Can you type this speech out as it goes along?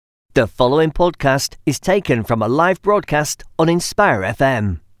The following podcast is taken from a live broadcast on Inspire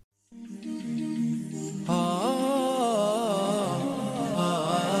FM.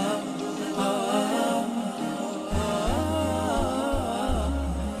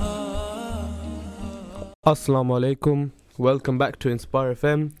 Assalamu alaikum. Welcome back to Inspire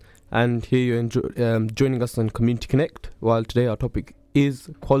FM, and here you're joining us on Community Connect. While today our topic is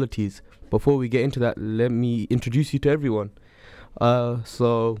qualities. Before we get into that, let me introduce you to everyone.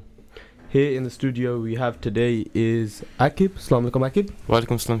 So here in the studio we have today is Akib. Assalamu alaikum, Akib.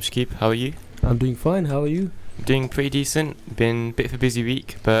 Walaikum salam, Shakib. How are you? I'm doing fine. How are you? Doing pretty decent. Been a bit of a busy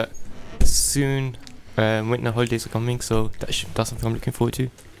week, but soon winter holidays are coming, so that's something I'm looking forward to.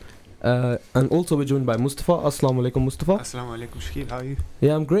 And also we're joined by Mustafa. Assalamu alaikum, Mustafa. Assalamu alaikum, Shakib. How are you?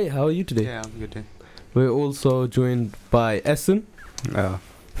 Yeah, I'm great. How are you today? Yeah, I'm good. We're also joined by Essen. Assalamu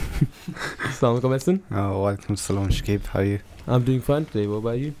alaikum, Essen. Walaikum salam, Shakib. How are you? I'm doing fine today. What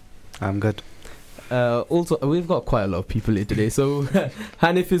about you? I'm good. Also, we've got quite a lot of people here today. So,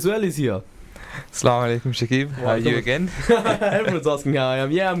 Hanif as well is here. Assalamu alaikum, Shakib. How are you again? Everyone's asking how I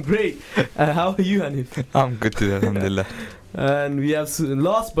am. Yeah, I'm great. How are you, Hanif? I'm good today, alhamdulillah. And we have,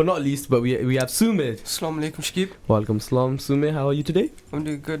 last but not least, but we have Sume. Assalamu alaikum, Shakib. Welcome, salam. Sume, how are you today? I'm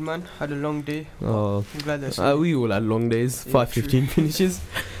doing good, man. Had a long day. Oh, I'm glad that's we all had long days. Yeah, 5:15 finishes.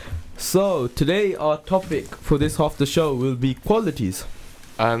 So, today our topic for this half the show will be qualities.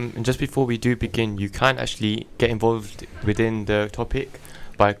 And just before we do begin, you can actually get involved within the topic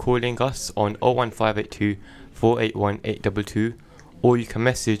by calling us on 01582 481 822, or you can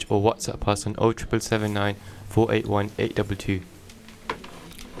message or WhatsApp us on 07779 481 822.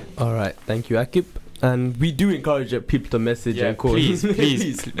 Alright, thank you, Akib. And we do encourage people to message and call. Please,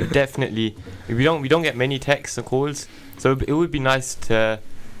 definitely. We don't get many texts and calls, so it would be nice to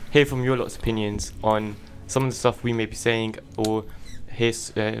hear from your lot's opinions on some of the stuff we may be saying, or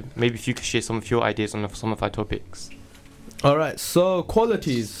maybe if you could share some of your ideas on some of our topics. Alright, so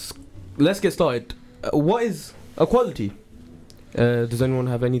qualities. Let's get started. What is a quality? Does anyone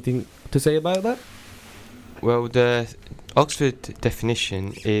have anything to say about that? Well, the Oxford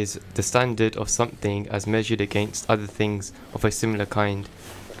definition is the standard of something as measured against other things of a similar kind,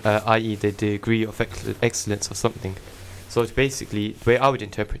 i.e. the degree of excellence of something. So it's basically, the way I would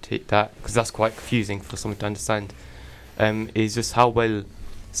interpret it, that, because that's quite confusing for someone to understand, is just how well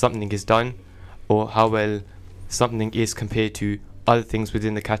something is done, or how well something is compared to other things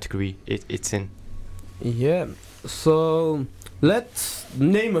within the category it's in. Yeah, so let's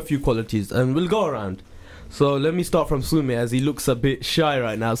name a few qualities and we'll go around. So let me start from Sume, as he looks a bit shy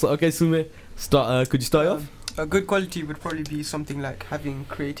right now. So okay, Sume, could you start off? A good quality would probably be something like having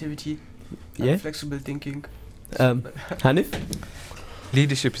creativity, and flexible thinking. Hanif?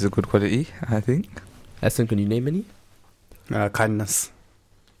 Leadership is a good quality, I think. Essen, can you name any? Kindness.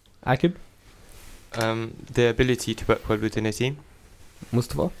 Akib? The ability to work well within a team.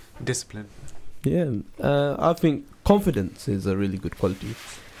 Mustafa? Discipline. Yeah, I think confidence is a really good quality.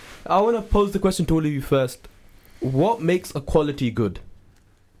 I want to pose the question to all of you first. What makes a quality good?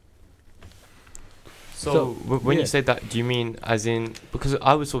 So when you say that, do you mean as in, because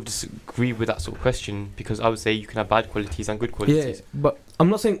I would sort of disagree with that sort of question, because I would say you can have bad qualities and good qualities. Yeah, but I'm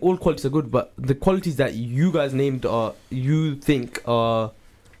not saying all qualities are good, but the qualities that you guys named are, you think are...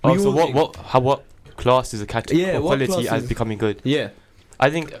 what class is a category or quality as becoming good? Yeah. I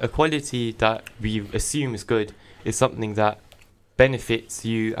think a quality that we assume is good is something that benefits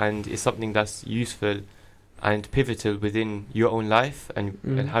you and is something that's useful and pivotal within your own life,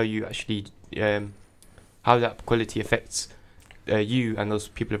 and how you actually how that quality affects you and those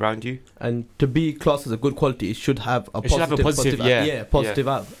people around you. And to be classed as a good quality, it should have a positive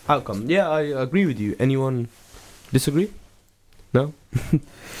outcome. Yeah, I agree with you. Anyone disagree? No?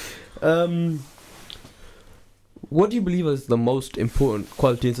 What do you believe is the most important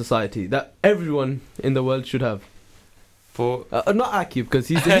quality in society that everyone in the world should have? For not Akib, because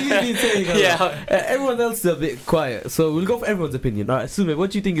he's been saying everyone else is a bit quiet, so we'll go for everyone's opinion. Alright, Sume,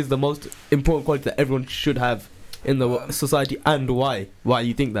 what do you think is the most important quality that everyone should have in the society, and why? Why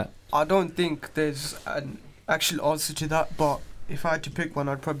you think that? I don't think there's an actual answer to that, but if I had to pick one,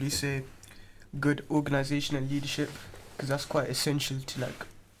 I'd probably say good organisation and leadership, because that's quite essential to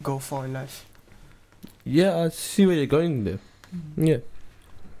go far in life. Yeah, I see where you're going there. Yeah.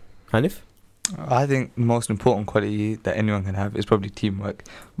 Hanif? I think the most important quality that anyone can have is probably teamwork.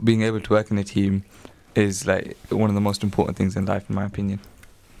 Being able to work in a team is one of the most important things in life, in my opinion.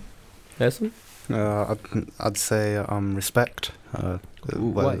 Essen? I'd say respect.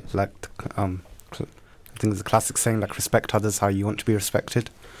 Why? I think it's a classic saying, respect others how you want to be respected.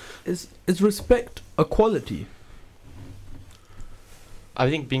 Is respect a quality? I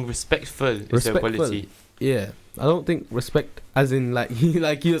think being respectful is a Respectful. quality. Yeah, I don't think respect, as in like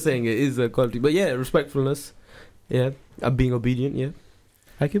like you're saying, it is a quality. But yeah, respectfulness. Yeah, being obedient. Yeah,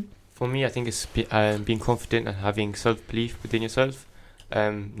 Hakim. For me, I think it's being confident and having self-belief within yourself,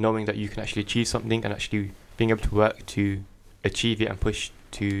 knowing that you can actually achieve something and actually being able to work to achieve it and push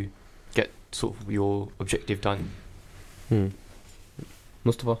to get sort of your objective done.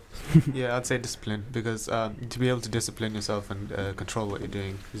 Mustafa. Yeah, I'd say discipline, because to be able to discipline yourself and control what you're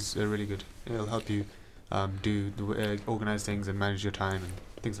doing is really good. It'll help you organize things and manage your time and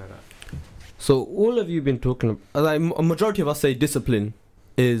things like that. So all of you been talking. Like a majority of us say discipline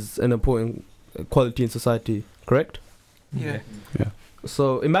is an important quality in society. Correct. Yeah.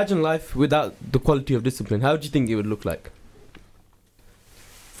 So imagine life without the quality of discipline. How do you think it would look like?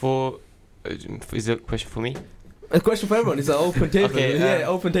 Is it a question for me? A question for everyone. It's an open table. Okay, yeah,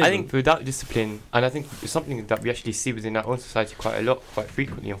 open table. I think without discipline, and I think it's something that we actually see within our own society quite a lot, quite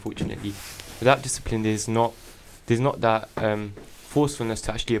frequently, unfortunately. Without discipline, there's not that forcefulness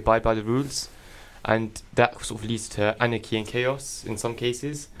to actually abide by the rules, and that sort of leads to anarchy and chaos in some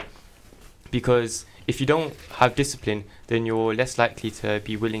cases. Because if you don't have discipline, then you're less likely to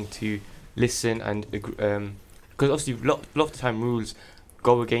be willing to listen and because obviously a lot of the time rules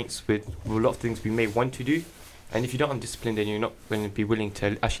go against with a lot of things we may want to do, and if you don't have discipline, then you're not going to be willing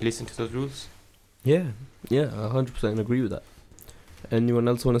to actually listen to those rules. Yeah, 100% agree with that. Anyone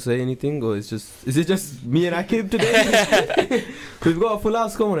else want to say anything, or is it just me and Akib today? We've got a full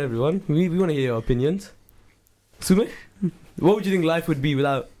house. Come on, everyone. We want to hear your opinions. Sume, what would you think life would be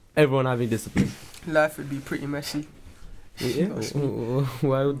without everyone having discipline? Life would be pretty messy. Yeah.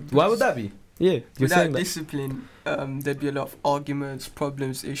 Why would that be? Yeah, you're Without saying that. discipline, there'd be a lot of arguments,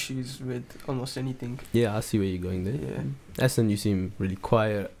 problems, issues with almost anything. Yeah, I see where you're going there. Yeah. Essen, you seem really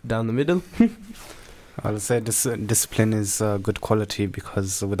quiet down the middle. I would say discipline is a good quality,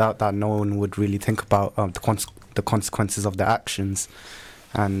 because without that, no one would really think about the consequences of their actions,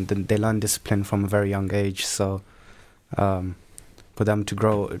 and they learn discipline from a very young age. So, for them to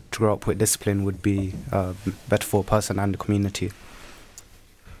grow up with discipline would be better for a person and the community.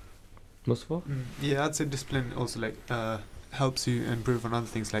 Mustafa? Yeah, I'd say discipline also helps you improve on other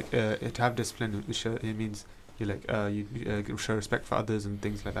things. Like to have discipline, it means you show respect for others and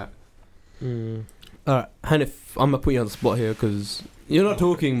things like that. Alright, Hanif, I'm gonna put you on the spot here because you're not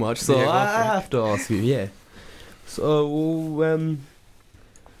talking much, so Yeah, go I for it. have to ask you. Yeah. So,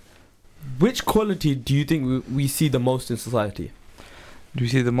 which quality do you think we see the most in society? Do we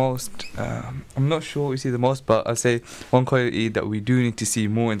see the most? I'm not sure we see the most, but I'll say one quality that we do need to see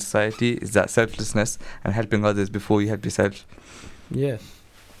more in society is that selflessness and helping others before you help yourself. Yeah.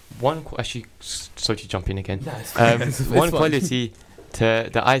 Sorry to jump in again. It's One fine. quality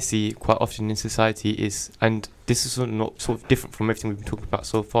that I see quite often in society is, and this is not sort of different from everything we've been talking about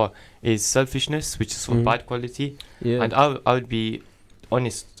so far, is selfishness, which is sort of bad quality. Yeah. And I would be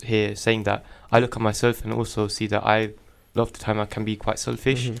honest here saying that I look at myself and also see that a lot of the time I can be quite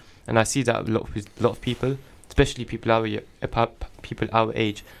selfish, Mhm. and I see that a lot of people, especially people our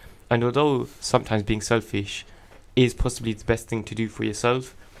age. And although sometimes being selfish is possibly the best thing to do for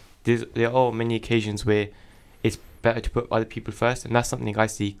yourself, there are many occasions where it's better to put other people first, and that's something I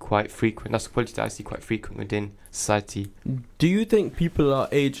see quite frequent. That's a quality that I see quite frequent within society. Do you think people our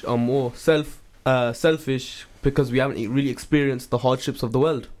age are more selfish because we haven't really experienced the hardships of the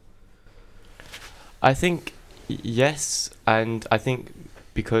world? I think yes, and I think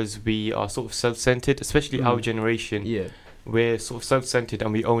because we are sort of self-centered, especially our generation, Yeah. we're sort of self-centered,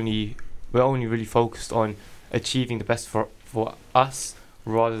 and we're only really focused on achieving the best for us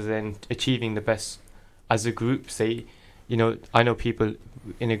rather than achieving the best as a group. Say, I know people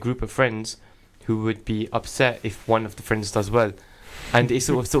in a group of friends who would be upset if one of the friends does well, and it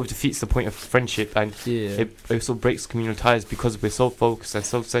sort of defeats the point of friendship, and Yeah. it sort of breaks communal ties because we're so focused and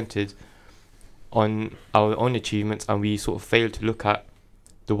self-centered on our own achievements, and we sort of fail to look at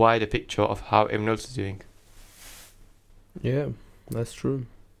the wider picture of how everyone else is doing. Yeah, that's true.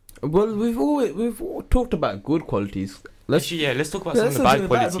 Well, we've all talked about good qualities. Let's talk about some of the bad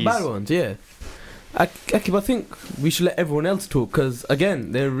qualities. bad ones, yeah. Akib, I think we should let everyone else talk because,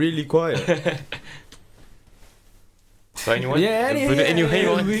 again, they're really quiet. So anyone? Yeah,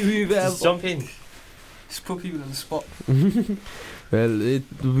 anyone? we've, Just jump in. Just put people on the spot. Well,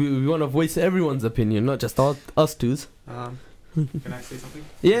 we want to voice everyone's opinion, not just us two's. Can I say something?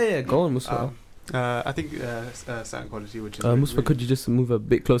 Yeah, go on, Mustafa. I think certain quality which is Mustafa, could you just move a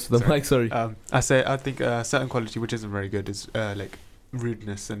bit closer to the mic? Sorry. I think certain quality which isn't very good is like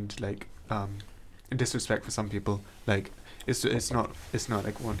rudeness and like disrespect for some people. Like it's not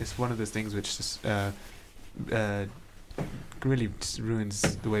like it's one of those things which just really just ruins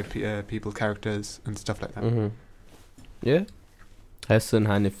the way people characters and stuff like that. Mm-hmm. Yeah. Hassan,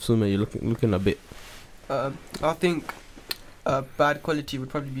 Hanif, Suma, you're looking a bit. I think bad quality would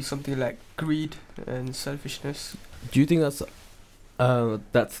probably be something like greed and selfishness. Do you think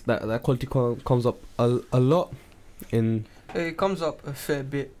that quality comes up a lot in? It comes up a fair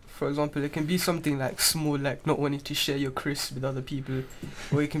bit. For example, it can be something like small, like not wanting to share your crisps with other people,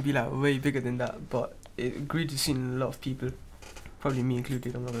 or it can be like way bigger than that. But greed is seen in a lot of people, probably me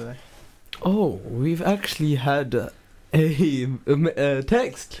included. I'm not gonna lie. Oh, we've actually had a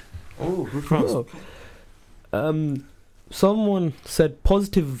text. Oh, who from? Oh. Someone said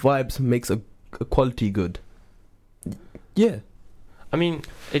positive vibes makes a quality good. Yeah. I mean,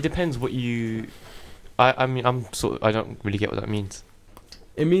 it depends what you. I mean, I don't really get what that means.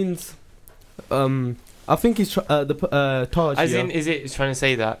 It means, I think he's Taj. As in, is it trying to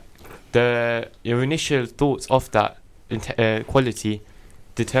say that your initial thoughts of that quality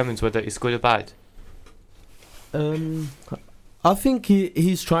determines whether it's good or bad? I think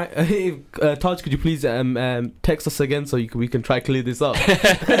he's trying. Taj, could you please text us again so we can try clear this up?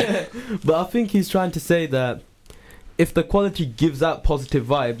 But I think he's trying to say that if the quality gives out positive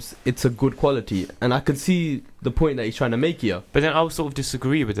vibes, it's a good quality, and I can see the point that he's trying to make here. But then I'll sort of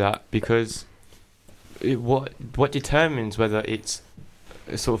disagree with that, because what determines whether it's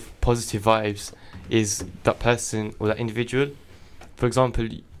sort of positive vibes is that person or that individual. For example,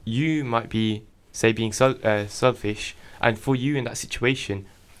 you might be, say, being selfish, and for you in that situation,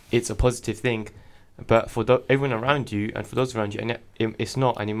 it's a positive thing, but for everyone around you and for those around you, and it's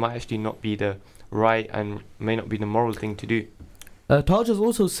not, and it might actually not be the right and may not be the moral thing to do. Taj has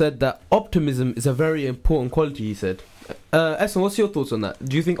also said that optimism is a very important quality, he said. Essen, what's your thoughts on that?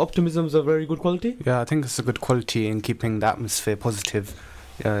 Do you think optimism is a very good quality? Yeah, I think it's a good quality in keeping the atmosphere positive,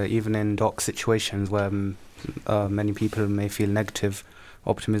 even in dark situations where many people may feel negative.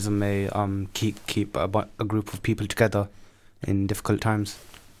 Optimism may keep a group of people together in difficult times.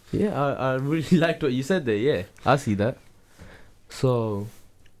 Yeah, I really liked what you said there, yeah. I see that. So...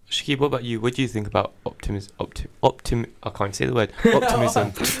 Shakib, what about you? What do you think about optimism? I can't say the word.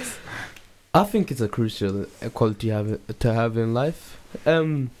 Optimism. I think it's a crucial quality to have in life.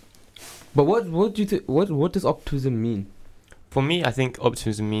 But what do you think? What does optimism mean? For me, I think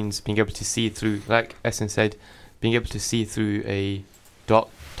optimism means being able to see through, like Essen said, being able to see through a dark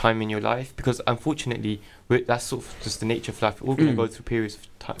time in your life. Because unfortunately, that's sort of just the nature of life. We're all going to go through periods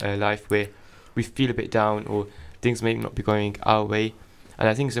of life where we feel a bit down, or things may not be going our way. And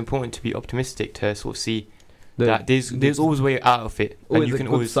I think it's important to be optimistic, to sort of see that there's always a way out of it. Always and you a can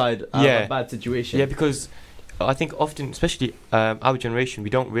good always side out of a bad situation. Yeah, because I think often, especially our generation, we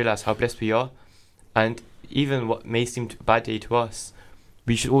don't realise how blessed we are. And even what may seem a bad day to us,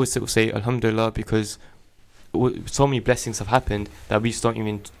 we should always sort of say Alhamdulillah, because so many blessings have happened that we just don't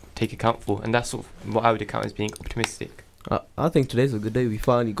even take account for. And that's sort of what I would account as being optimistic. I think today's a good day. We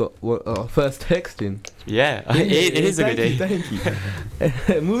finally got our first text in. Yeah, it is a good day. Thank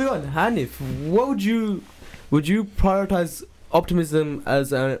you. Moving on, Hanif, what would you prioritize optimism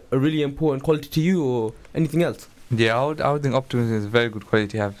as a really important quality to you, or anything else? Yeah, I would think optimism is a very good quality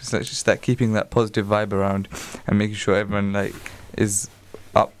to have. It's just that keeping that positive vibe around and making sure everyone is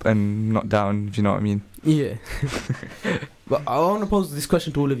up and not down, if you know what I mean. Yeah. But I want to pose this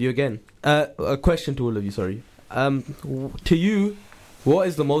question to all of you again. A question to all of you, sorry. To you, what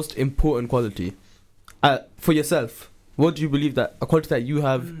is the most important quality for yourself? What do you believe that a quality that you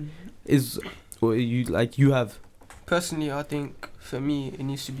have is, or you have? Personally, I think for me it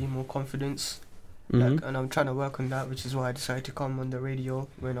needs to be more confidence, Mm-hmm. and I'm trying to work on that, which is why I decided to come on the radio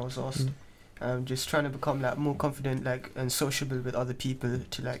when I was asked. I'm just trying to become more confident, and sociable with other people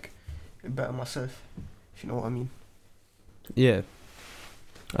to better myself, if you know what I mean. Yeah.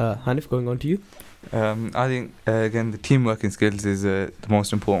 Hanif, going on to you. I think again the teamworking skills is the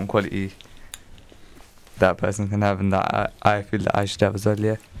most important quality that a person can have, and that I feel that I should have as well.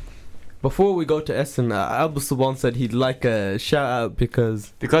 Yeah. Before we go to Essen, Abu Subhan said he'd like a shout out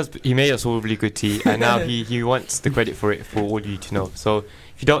because he made us all really good tea, and now he wants the credit for it for all of you to know. So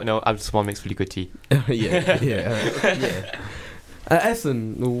if you don't know, Abu Subhan makes really good tea. yeah.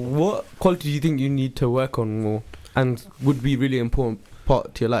 Essen, what quality do you think you need to work on more, and would be really important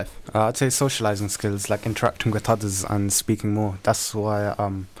part to your life? I'd say socializing skills, like interacting with others and speaking more. That's why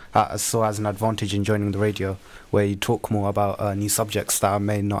I saw as an advantage in joining the radio, where you talk more about new subjects that I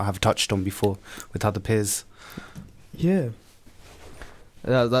may not have touched on before with other peers. Yeah.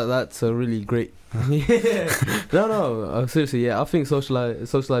 That's a really great... No, seriously, yeah. I think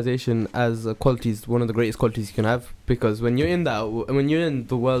socialization as a quality is one of the greatest qualities you can have, because when you're in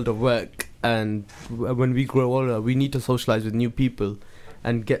the world of work, and when we grow older, we need to socialize with new people,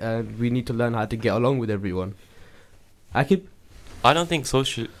 and we need to learn how to get along with everyone. I don't think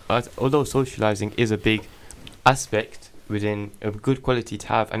although socializing is a big aspect within a good quality to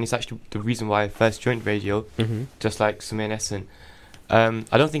have, and it's actually the reason why I first joined radio, just like Sumay and Essen.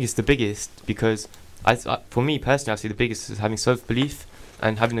 I don't think it's the biggest, because for me personally, I see the biggest is having self-belief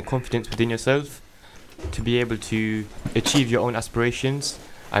and having the confidence within yourself to be able to achieve your own aspirations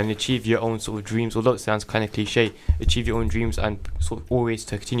and achieve your own sort of dreams. Although it sounds kind of cliche, achieve your own dreams and sort of always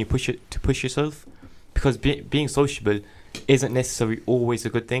to continue to push yourself, because being sociable isn't necessarily always a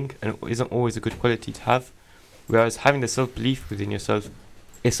good thing and isn't always a good quality to have. Whereas having the self-belief within yourself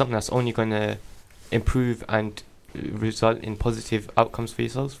is something that's only going to improve and result in positive outcomes for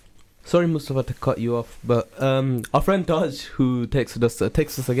yourself. Sorry, Mustafa, to cut you off, but our friend Taj, who texted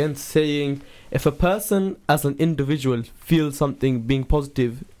us again, saying if a person as an individual feels something being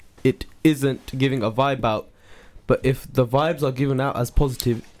positive, it isn't giving a vibe out. But if the vibes are given out as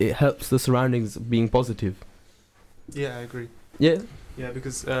positive, it helps the surroundings being positive. Yeah, I agree. Yeah. Yeah,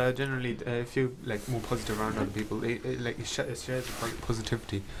 because generally, if you're like more positive around other people, it shares the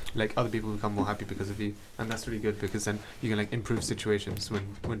positivity. Like other people become more happy because of you, and that's really good, because then you can like improve situations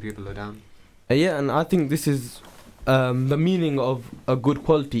when people are down. Yeah, and I think this is the meaning of a good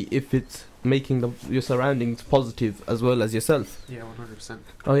quality, if it's making your surroundings positive as well as yourself. Yeah, 100%.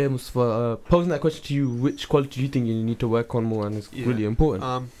 Oh yeah, Mustafa, posing that question to you, which quality do you think you need to work on more and is really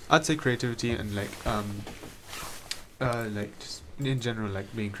important? I'd say creativity and like just in general,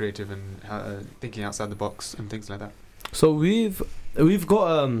 like being creative and thinking outside the box and things like that. So we've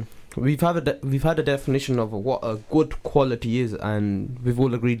had a definition of what a good quality is, and we've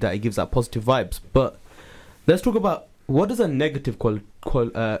all agreed that it gives that positive vibes. But let's talk about, what does a negative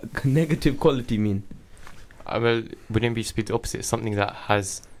negative quality mean? Well, wouldn't it be the opposite? Something that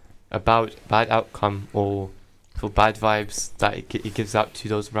has a bad outcome or for bad vibes that it gives out to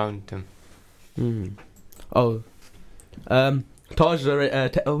those around them. Taj,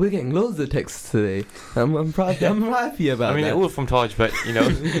 we're getting loads of texts today. I'm proud. I'm happy about that. I mean, they're all from Taj, but you know.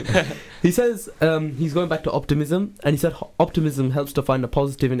 He says he's going back to optimism, and he said optimism helps to find a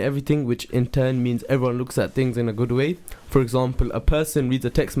positive in everything, which in turn means everyone looks at things in a good way. For example, a person reads a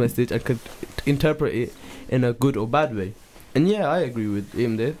text message and could interpret it in a good or bad way. And yeah, I agree with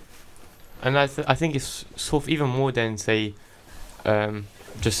him there. And I think it's sort of even more than, say,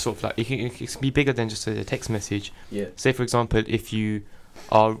 just sort of like it can be bigger than just a text message. Yeah. Say for example, if you've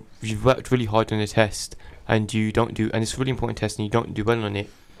worked really hard on a test and you don't do, and it's a really important test and you don't do well on it,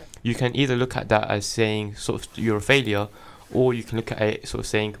 you can either look at that as saying sort of you're a failure, or you can look at it sort of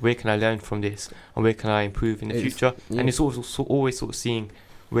saying, where can I learn from this and where can I improve in the future? Yeah. And it's also always sort of seeing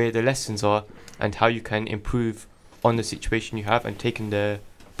where the lessons are and how you can improve on the situation you have and taking the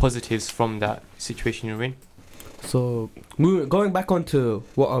positives from that situation you're in. So, going back onto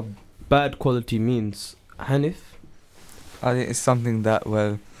what a bad quality means, Hanif? I think it's something that,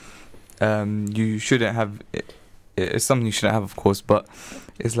 you shouldn't have. It's something you shouldn't have, of course, but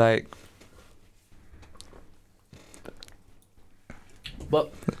it's like.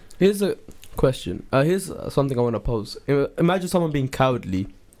 But here's a question. Here's something I want to pose. Imagine someone being cowardly.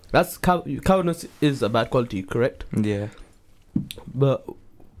 Cowardness is a bad quality, correct? Yeah. But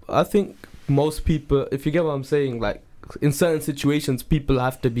I think most people, if you get what I'm saying, like in certain situations people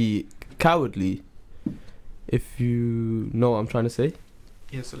have to be cowardly, if you know what I'm trying to say.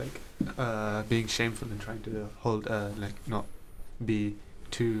 Yeah, so like being shameful and trying to hold like not be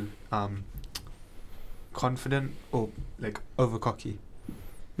too confident or like over cocky.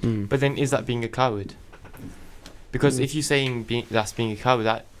 But then is that being a coward? Because if you're saying that's being a coward,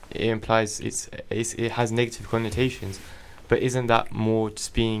 that it implies it has negative connotations. But isn't that more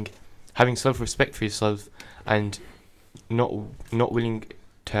just having self-respect for yourself and not willing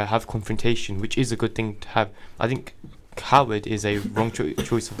to have confrontation, which is a good thing to have? I think coward is a wrong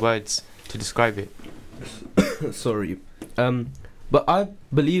choice of words to describe it. Sorry. But I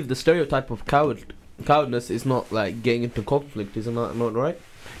believe the stereotype of cowardness is not like getting into conflict, isn't that not right?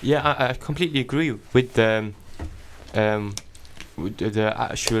 Yeah, I completely agree with the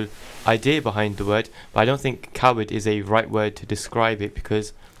actual idea behind the word, but I don't think coward is a right word to describe it,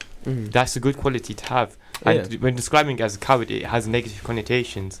 because that's a good quality to have. And when describing it as a coward, it has negative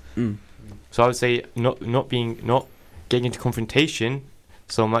connotations. So I would say not getting into confrontation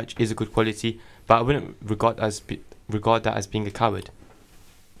so much is a good quality, but I wouldn't regard that as being a coward.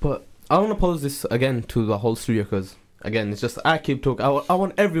 But I want to pose this again to the whole studio, because again, it's just I keep talking. I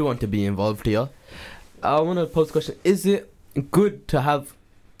want everyone to be involved here. I want to pose the question: is it good to have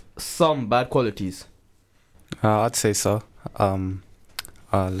some bad qualities? I'd say so.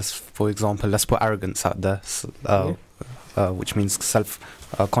 For example, let's put arrogance out there, which means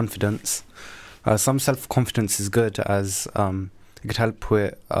confidence. Some self-confidence is good, as it could help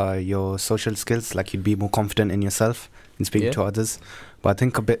with your social skills, like you'd be more confident in yourself in speaking to others. But I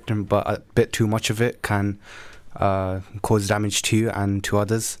think a bit too much of it can cause damage to you and to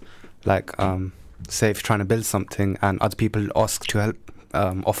others. Like, say if you're trying to build something and other people ask to help,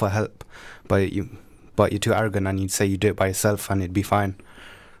 offer help, but you're too arrogant and you'd say you do it by yourself and it'd be fine.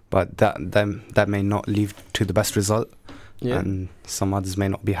 But that may not lead to the best result. Yeah. And some others may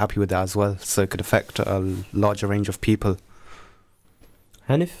not be happy with that as well. So it could affect a larger range of people.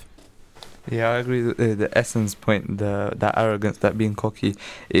 Hanif? Yeah, I agree with the essence point, that arrogance, that being cocky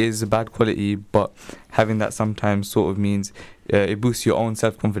is a bad quality, but having that sometimes sort of means it boosts your own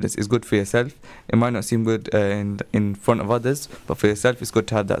self-confidence. It's good for yourself. It might not seem good in front of others, but for yourself it's good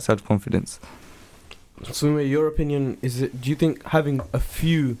to have that self-confidence. So in your opinion, do you think having a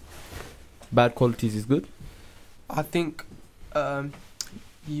few bad qualities is good? I think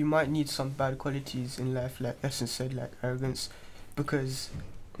you might need some bad qualities in life, like Essence said, like arrogance, because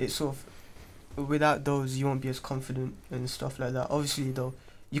it's sort of, without those you won't be as confident and stuff like that. Obviously though,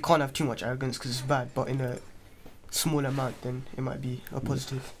 you can't have too much arrogance because it's bad, but in a small amount then it might be a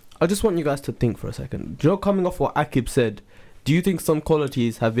positive. I just want you guys to think for a second. Do you know, coming off what Akib said, do you think some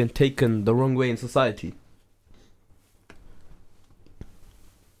qualities have been taken the wrong way in society?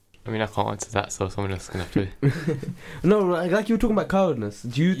 I mean, I can't answer that, so someone else is going to have to. No, like you were talking about cowardness.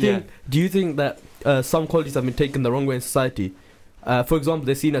 Do you think that some qualities have been taken the wrong way in society? For example,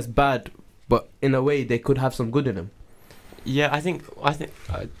 they're seen as bad, but in a way they could have some good in them. Yeah, I think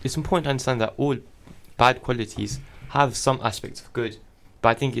it's important to understand that all bad qualities have some aspects of good, but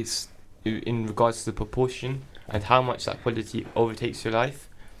I think it's in regards to the proportion and how much that quality overtakes your life.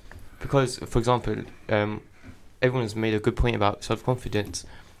 Because, for example, everyone's made a good point about self-confidence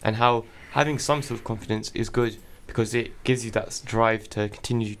and how having some self-confidence is good because it gives you that drive to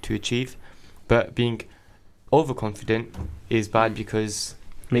continue to achieve, but being overconfident is bad because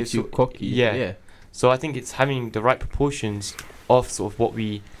makes you cocky. Yeah. So I think it's having the right proportions of sort of what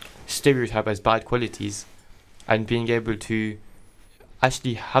we stereotype as bad qualities and being able to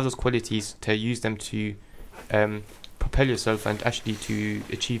actually have those qualities to use them to propel yourself and actually to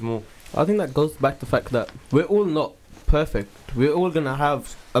achieve more. I think that goes back to the fact that we're all not perfect. We're all gonna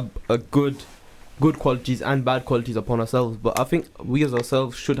have a good qualities and bad qualities upon ourselves, but I think we as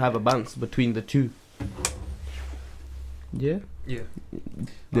ourselves should have a balance between the two. Yeah.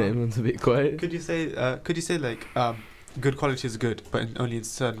 Everyone's a bit quiet. Could you say like good quality is good, but only in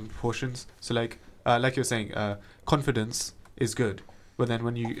certain proportions? So like you're saying, confidence is good, but then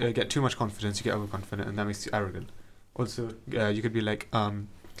when you get too much confidence, you get overconfident, and that makes you arrogant. Also, you could be like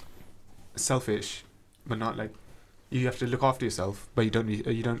selfish, but not like you have to look after yourself, but you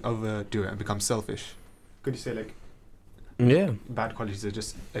don't overdo it and become selfish. Could you say like bad qualities are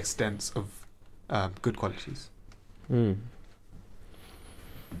just extents of good qualities?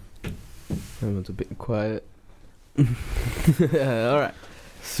 Everyone's a bit quiet. Alright.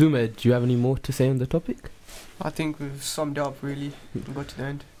 Sumed, do you have any more to say on the topic? I think we've summed up really. We got to the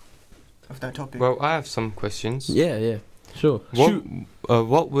end of that topic. Well, I have some questions. Yeah. Sure.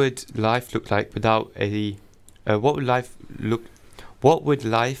 What would life look like without a what would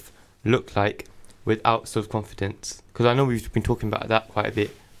life look like without self-confidence? Because I know we've been talking about that quite a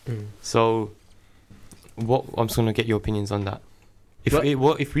bit. So I'm just gonna get your opinions on that.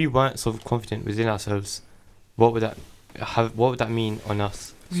 If we weren't self-confident within ourselves, what would that mean on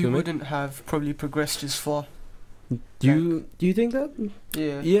us? We wouldn't have probably progressed as far. Do you think that?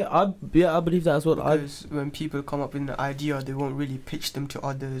 Yeah. I believe that as well. Because when people come up with an idea, they won't really pitch them to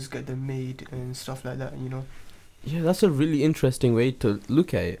others, get them made and stuff like that. Yeah, that's a really interesting way to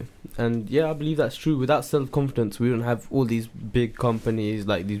look at it. And yeah, I believe that's true. Without self-confidence, we don't have all these big companies,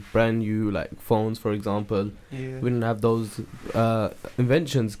 like these brand new like phones, for example. Yeah. We don't have those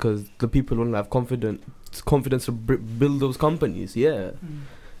inventions because the people don't have confidence to build those companies. Yeah.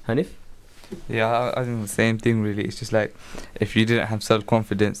 Hanif? Yeah, I think the same thing really. It's just like if you didn't have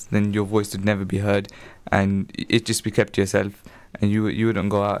self-confidence, then your voice would never be heard and it just be kept to yourself, and you wouldn't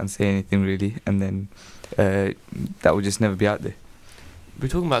go out and say anything really, and then that would just never be out there. We're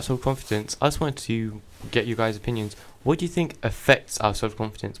talking about self-confidence. I just wanted to get you guys' opinions. What do you think affects our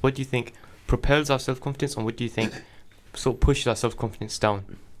self-confidence? What do you think propels our self-confidence, and what do you think sort of pushes our self-confidence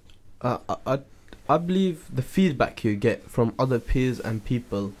down? I believe the feedback you get from other peers and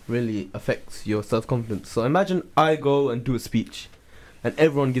people really affects your self-confidence. So imagine I go and do a speech and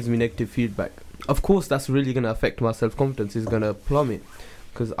everyone gives me negative feedback. Of course, that's really going to affect my self-confidence. It's going to plummet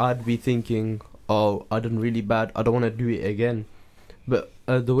because I'd be thinking, oh, I done really bad. I don't want to do it again. But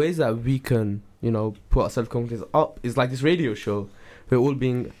the ways that we can, put our self-confidence up is like this radio show. We're all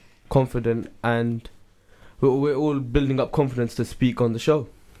being confident and we're all building up confidence to speak on the show.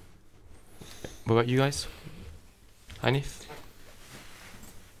 What about you guys? Hanif?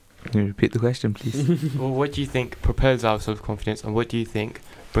 Can you repeat the question, please? Well, what do you think propels our self-confidence, and what do you think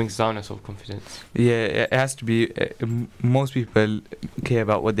brings down our self-confidence? Yeah, it has to be. Most people care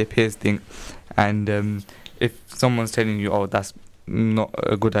about what their peers think, and if someone's telling you, "Oh, that's not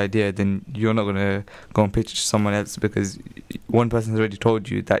a good idea," then you're not gonna go and pitch it to someone else because one person has already told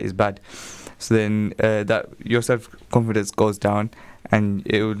you that is bad. So then that your self-confidence goes down, and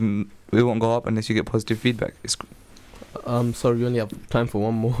it won't go up unless you get positive feedback. Sorry, we only have time for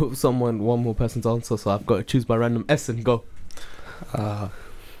one more person's answer, so I've got to choose by random. Essen, go.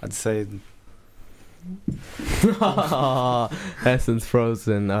 I'd say Essen's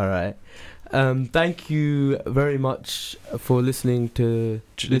frozen. All right. Thank you very much for listening to.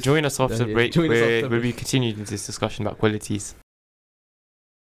 Join us after the break, join us after where the we break. continue this discussion about qualities.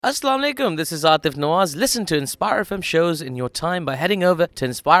 Assalamu alaikum, this is Atif Nawaz. Listen to Inspire FM shows in your time by heading over to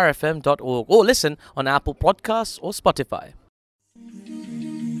inspirefm.org or listen on Apple Podcasts or Spotify.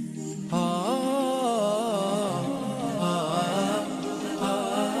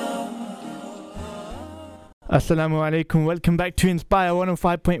 Assalamu alaikum, welcome back to Inspire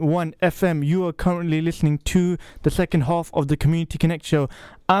 105.1 FM. You are currently listening to the second half of the Community Connect show.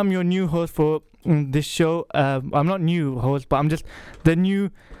 I'm your new host for this show. I'm not new host, but I'm just the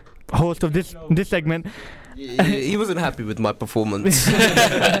host of this segment. He wasn't happy with my performance.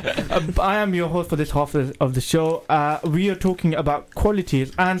 I am your host for this half of the show. We are talking about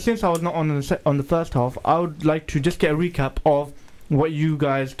qualities, and since I was not on the first half, I would like to just get a recap of what you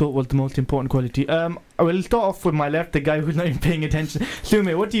guys thought was the most important quality. I will start off with my left, the guy who's not even paying attention.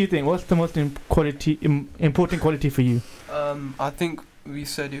 Sume, what do you think? What's the most important quality for you? I think we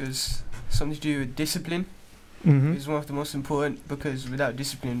said it was something to do with discipline. Mm-hmm. It's one of the most important, because without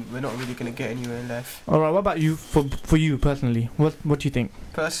discipline, we're not really going to get anywhere in life. All right. What about you? For you personally, what do you think?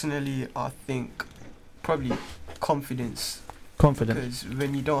 Personally, I think probably confidence. Confidence. Because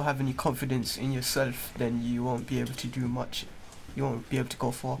when you don't have any confidence in yourself, then you won't be able to do much. You won't be able to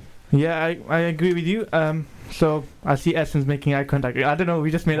go far. Yeah, I agree with you. So I see Essence making eye contact. I don't know.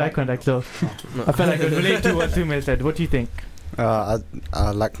 We just made eye contact, so I felt like I could relate to what Sume said. What do you think?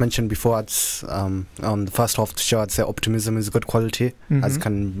 Like mentioned before, on the first half of the show, I'd say optimism is a good quality, as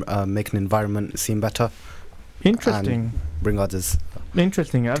can make an environment seem better. Interesting. And bring others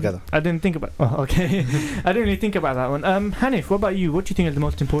Interesting. together. I didn't think about. Oh, okay. I didn't really think about that one. Hanif, what about you? What do you think is the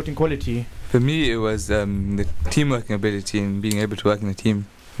most important quality? For me, it was the teamworking ability and being able to work in a team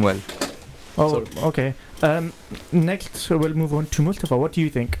well. Oh, okay. Next, we'll move on to Mustafa. What do you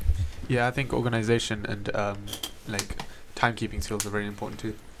think? Yeah, I think organization and like timekeeping skills are very important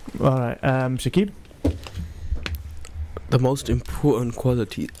too. All right. Shakib? The most important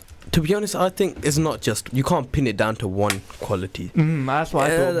quality. To be honest, I think it's not just, you can't pin it down to one quality. That's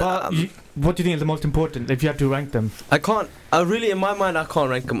what I thought. But what do you think is the most important if you have to rank them? I can't, really in my mind, I can't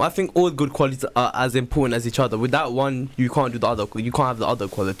rank them. I think all good qualities are as important as each other. Without one, you can't do the other. You can't have the other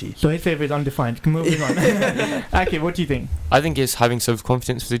quality. So his favorite is undefined. Moving on. Okay, what do you think? I think it's having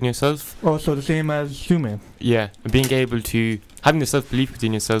self-confidence within yourself. Also the same as Sume. Yeah, and being able to, having the self-belief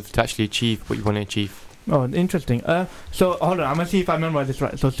within yourself to actually achieve what you want to achieve. Oh, interesting. So hold on, I'm gonna see if I remember this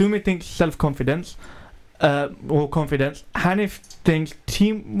right. So Sume thinks self-confidence, or confidence. Hanif thinks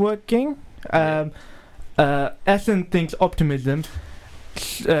teamworking. Essen thinks optimism.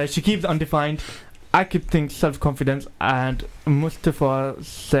 Shakib's undefined. Akib thinks self-confidence, and Mustafa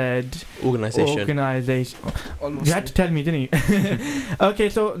said organization. Almost. You had to tell me, didn't you? Okay,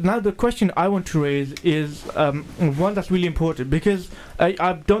 so now the question I want to raise is one that's really important, because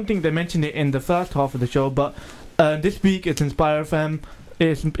I don't think they mentioned it in the first half of the show, but this week it's Inspire FM.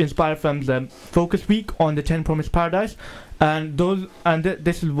 It's Inspire FM's focus week on the 10 Promised Paradise, and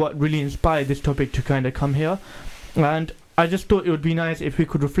this is what really inspired this topic to kind of come here. And I just thought it would be nice if we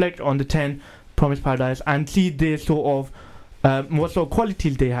could reflect on the 10 Promised Paradise and see their sort of what sort of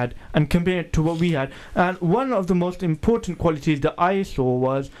qualities they had and compare it to what we had. And one of the most important qualities that I saw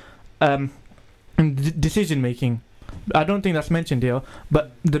was decision making. I don't think that's mentioned here,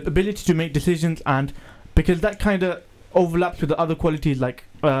 but the ability to make decisions, and because that kind of overlaps with the other qualities, like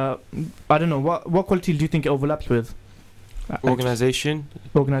I don't know, what qualities do you think it overlaps with? Organization.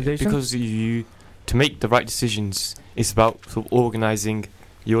 Because to make the right decisions, it's about sort of organizing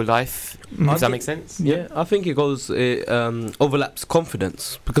your life. Does that make sense? Yeah, I think it goes overlaps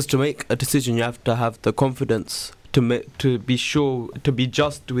confidence, because to make a decision you have to have the confidence to be sure, to be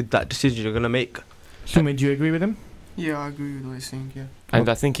just with that decision you're gonna make. Sume, do you agree with him? Yeah, I agree with what you're saying. Yeah. And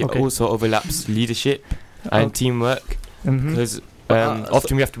I think it Okay. also overlaps leadership and teamwork, Mhm. because so-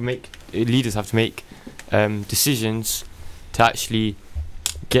 often leaders have to make decisions to actually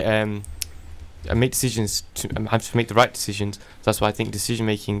make decisions have to make the right decisions. That's why I think decision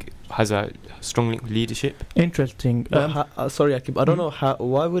making has a strong link with leadership. Interesting. Sorry, Akib. I don't know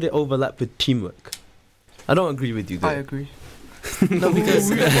why would it overlap with teamwork? I don't agree with you I there. agree. No, because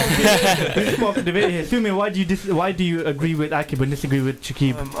There's more of a debate here. Sumi, why do you agree with Akib and disagree with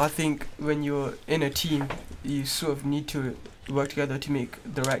Shakib? I think when you're in a team, you sort of need to work together to make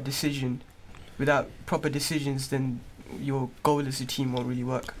the right decision. Without proper decisions, then your goal as a team won't really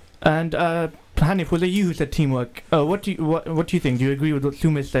work. And Hanif, was it you who said teamwork? What do you think? Do you agree with what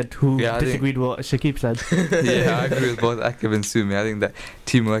Sumi said, who Yeah, I think- disagreed with what Shakib said? Yeah, I agree with both Akib and Sumi. I think that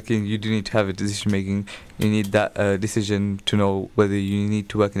team working, you do need to have a decision making. You need that decision to know whether you need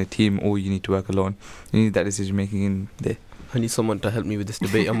to work in a team or you need to work alone. You need that decision making in there. I need someone to help me with this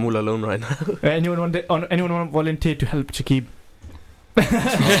debate. I'm all alone right now. Anyone want to volunteer to help Shakib?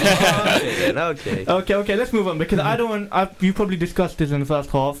 Okay, then, okay. Okay, let's move on because I don't want. You probably discussed this in the first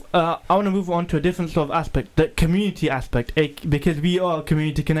half. I want to move on to a different sort of aspect, the community aspect, because we are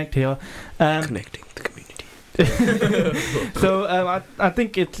Community Connect here. Connecting the community. So I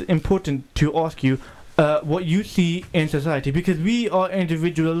think it's important to ask you what you see in society, because we are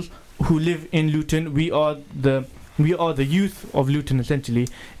individuals who live in Luton. We are the youth of Luton, essentially.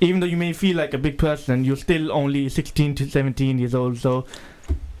 Even though you may feel like a big person, you're still only 16 to 17 years old. So,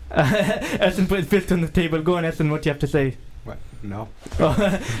 Essen put his fist on the table. Go on, Essen, what do you have to say? What? No.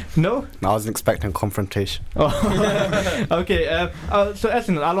 No? I wasn't expecting confrontation. Oh. Okay, so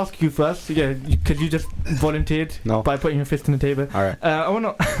Essen, I'll ask you first, yeah, because you just volunteered No. by putting your fist on the table. All right. I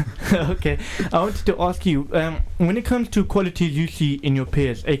wanted to ask you, when it comes to qualities you see in your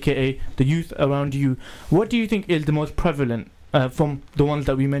peers, aka the youth around you, what do you think is the most prevalent from the ones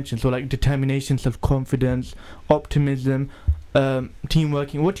that we mentioned? So like determination, self-confidence, optimism,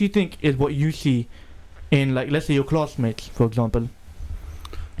 teamworking. What do you think is what you see in, like, let's say your classmates, for example?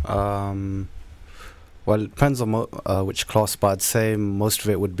 Well, it depends on which class, but I'd say most of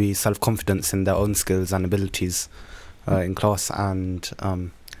it would be self-confidence in their own skills and abilities in class, and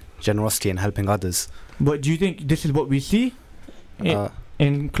generosity in helping others. But do you think this is what we see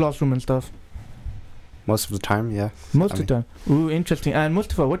in classroom and stuff? Most of the time, yeah. Most of the time. Ooh, interesting. And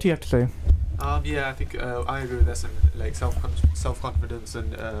Mustafa, what do you have to say? Yeah, I think I agree with this, and like self-confidence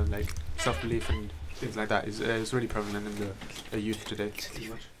and like self-belief and things like that is really prevalent in the youth today. Pretty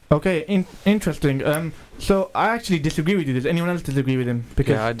much. Okay, interesting. So I actually disagree with you. Does anyone else disagree with him?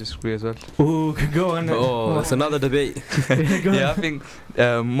 Because Yeah, I disagree as well. ooh, go on. Oh, it's another debate. Go Yeah, I on. think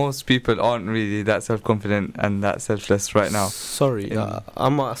most people aren't really that self-confident and that selfless right now. Sorry, I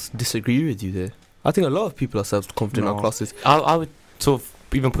must disagree with you there. I think a lot of people are self-confident in our No. classes. I would sort of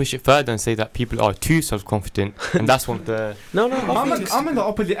even push it further and say that people are too self-confident, and that's one of the No, I'm on the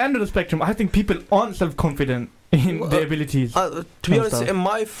opposite end of the spectrum. I think people aren't self-confident in Well, their abilities. to be and honest, stuff. in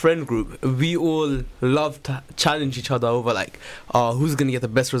my friend group, we all love to challenge each other over like, who's gonna get the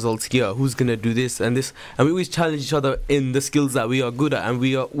best results here, who's gonna do this and this, and we always challenge each other in the skills that we are good at, and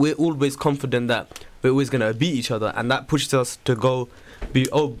we're always confident that we're always gonna beat each other, and that pushes us to go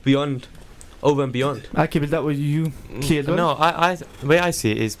over and beyond. Akib, is that what you see as well? No, the way I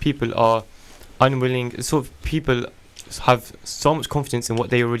see it is people are unwilling. Sort of people have so much confidence in what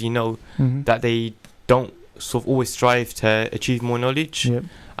they already know Mhm. that they don't sort of always strive to achieve more knowledge, Yep.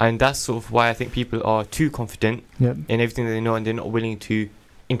 and that's sort of why I think people are too confident Yep. in everything that they know, and they're not willing to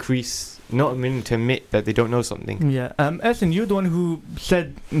not willing to admit that they don't know something. Yeah. Essen, you're the one who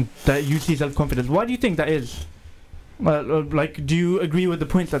said that you see self-confidence. Why do you think that is? Like, do you agree with the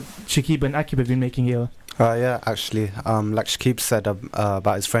points that Shakib and Akib have been making here? Yeah, actually, like Shakib said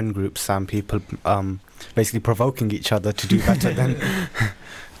about his friend groups and people basically provoking each other to do better than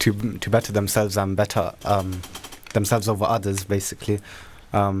to better themselves and better themselves over others. Basically,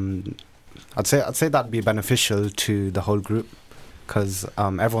 I'd say that'd be beneficial to the whole group because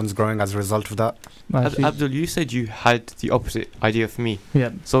everyone's growing as a result of that. I see. Abdul, you said you had the opposite idea for me. Yeah.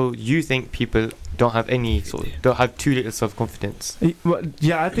 So you think people don't have too little self-confidence?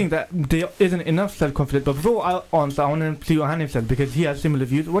 Yeah, I think that there isn't enough self-confidence. But before I answer, I want to see what Hanif said because he has similar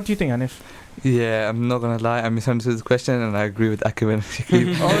views. What do you think, Hanif? Yeah, I'm not gonna lie, I misunderstood the question and I agree with Akib and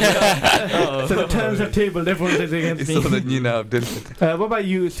Shakib. So the terms are tabled. Everyone's against It's me. all on you now, Abdul. What about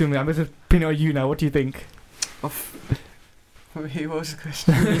you, Sumi? I'm just pinning on you now. What do you think? Wait, what was the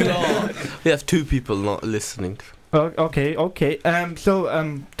question? We have two people not listening. Okay. So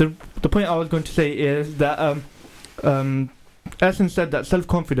the point I was going to say is that Essen said that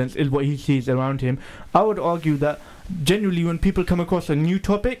self-confidence is what he sees around him. I would argue that generally when people come across a new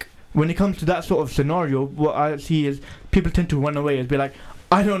topic, when it comes to that sort of scenario, what I see is people tend to run away and be like,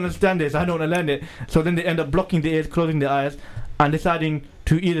 I don't understand this, I don't want to learn it. So then they end up blocking their ears, closing their eyes, and deciding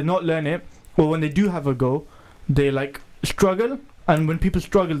to either not learn it, or when they do have a go, they like struggle. And when people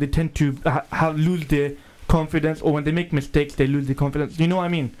struggle, they tend to lose their confidence, or when they make mistakes, they lose their confidence. You know what I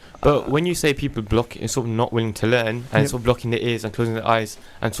mean? But when you say people block, sort of not willing to learn, and Yep. sort of blocking their ears and closing their eyes,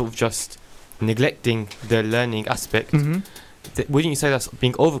 and sort of just neglecting the learning aspect, Mm-hmm. wouldn't you say that's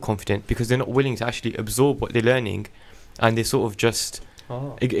being overconfident because they're not willing to actually absorb what they're learning, and they're sort of just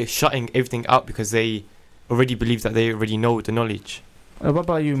shutting everything out because they already believe that they already know the knowledge? What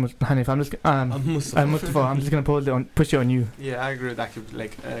about you, Hanif? I'm just Mustafa. I'm just gonna push it on you. Yeah, I agree with that.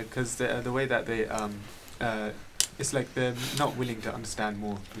 Like, because the way that they it's like they're not willing to understand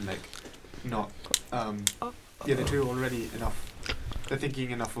more. Like, not yeah, they're too already enough. They're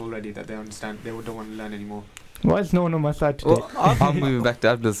thinking enough already that they understand. They don't want to learn anymore. Why is no one on my side today? Well, I'm moving back to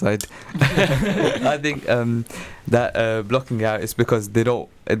Abdul's side. I think that blocking out is because they don't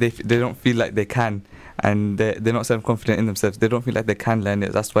feel like they can, and they're not self-confident in themselves. They don't feel like they can learn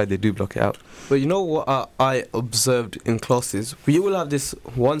it. That's why they do block it out. But you know what I observed in classes? We will have this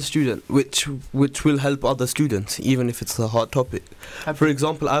one student which will help other students, even if it's a hard topic. For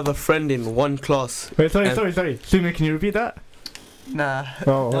example, I have a friend in one class. Wait, sorry. Sumi, can you repeat that? Nah.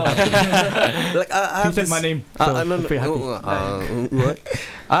 Oh. Like I He have said this, my name. I So don't I'm pretty happy. know. Right.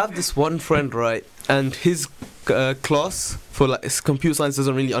 I have this one friend, right, and his class for like computer science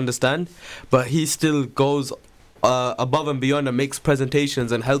doesn't really understand, but he still goes above and beyond and makes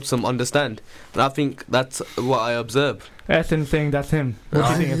presentations and helps them understand. And I think that's what I observe. Essence saying that's him.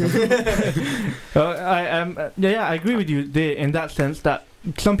 What do you think? I agree with you there in that sense that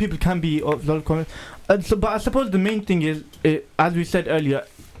some people can be of lot of confidence. But I suppose the main thing is, as we said earlier,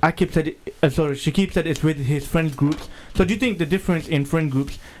 Shakib said it's with his friend groups. So do you think the difference in friend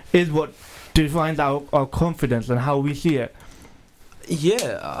groups is what defines our confidence and how we see it?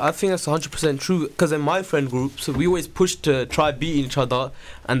 Yeah, I think that's 100% true. Because in my friend groups, we always push to try beating each other,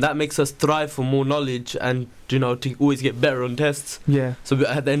 and that makes us strive for more knowledge and to always get better on tests. Yeah. So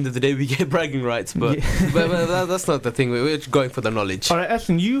at the end of the day, we get bragging rights, but but that's not the thing. We're going for the knowledge. All right,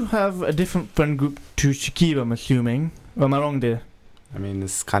 Essen, you have a different friend group to Shakib, I'm assuming. Or am I wrong there? I mean,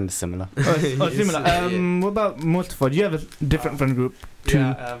 it's kind of similar. Similar. What about Mustafa? Do you have a different friend group?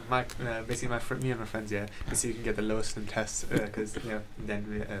 Yeah, basically me and my friends, yeah, basically you can get the lowest in tests, because then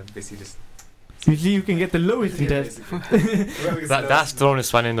we basically just. You see, you can get the lowest in tests. That's thrown a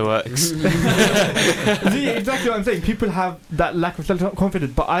span in the works. See, exactly what I'm saying. People have that lack of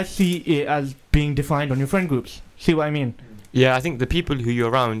self-confidence, but I see it as being defined on your friend groups. See what I mean? Yeah, I think the people who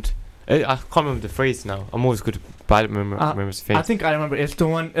you're around. I can't remember the phrase now. I'm always good, but I don't remember the phrase. I think I remember. It's the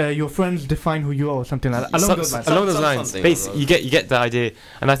one your friends define who you are, or something like that. Along those lines. Along those lines. Basically, you get the idea,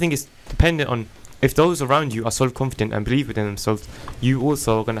 and I think it's dependent on if those around you are self-confident and believe within themselves. You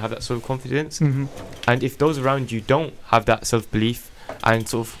also are going to have that self-confidence, Mm-hmm. and if those around you don't have that self-belief and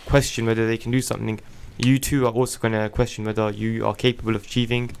sort of question whether they can do something, you too are also going to question whether you are capable of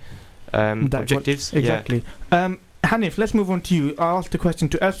achieving objectives. Exactly. Yeah. Hanif, let's move on to you. I asked the question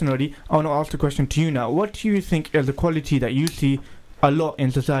to Elson already. I want to ask the question to you now. What do you think is the quality that you see a lot in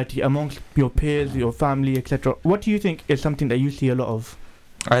society amongst your peers, your family, etc.? What do you think is something that you see a lot of?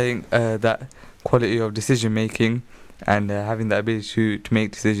 I think that quality of decision making and having the ability to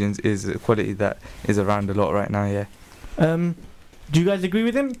make decisions is a quality that is around a lot right now. Yeah. Do you guys agree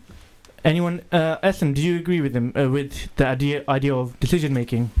with him? Anyone? Essen, do you agree with him with the idea of decision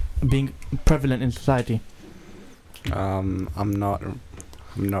making being prevalent in society? I'm not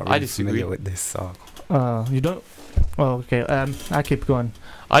really familiar with this. So. You don't? Oh, okay. I keep going.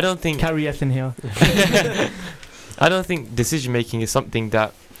 I don't think carry Essen here. I don't think decision making is something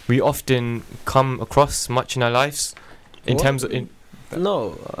that we often come across much in our lives. In terms of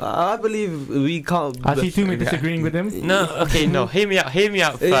no, I believe we can't. I see Sumi disagreeing with him. No, okay, no. Hear me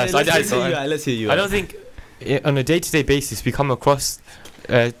out first. Let's hear you. I don't think on a day-to-day basis we come across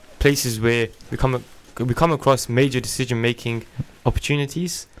places where we come across major decision-making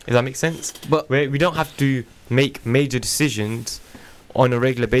opportunities. Does that make sense? But where we don't have to make major decisions on a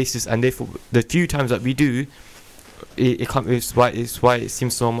regular basis, and therefore the few times that we do, it's why it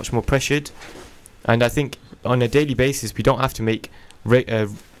seems so much more pressured. And I think on a daily basis we don't have to make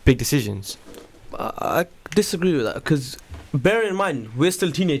big decisions. I disagree with that, because bear in mind we're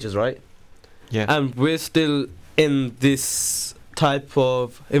still teenagers, right? Yeah. And we're still in this type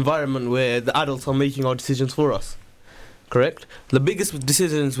of environment where the adults are making our decisions for us. Correct? The biggest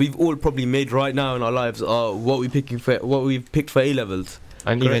decisions we've all probably made right now in our lives are what we've picked for A levels.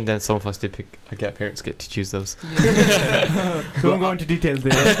 And Correct. even then, some of us did pick. Parents get to choose those. So we'll go into details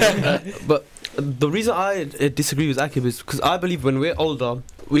there. But the reason I disagree with Akib is because I believe when we're older,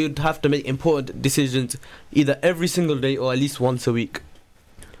 we would have to make important decisions either every single day or at least once a week.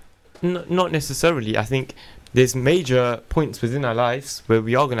 Not necessarily. I think there's major points within our lives where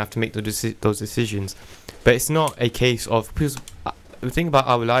we are going to have to make those decisions, but it's not a case of, because the thing about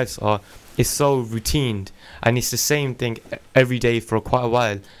our lives it's so routined and it's the same thing every day for quite a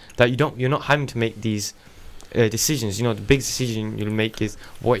while that you're not having to make these decisions. You know, the big decision you'll make is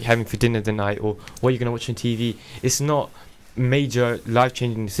what you're having for dinner tonight or what you're going to watch on TV. It's not major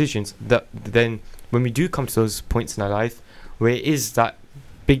life-changing decisions. That then when we do come to those points in our life where it is that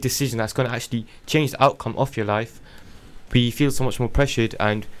big decision that's going to actually change the outcome of your life, we feel so much more pressured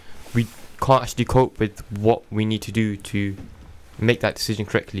and we can't actually cope with what we need to do to make that decision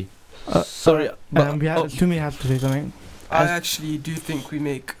correctly. Sorry, but Sumi has to say something. I actually do think we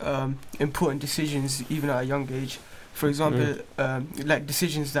make important decisions even at a young age. For example, like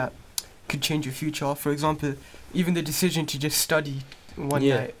decisions that could change your future. For example, even the decision to just study one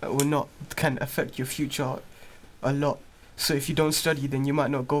night or not can affect your future a lot. So if you don't study, then you might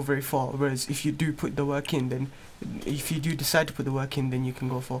not go very far. Whereas if you do put the work in, then if you do decide to put the work in, then you can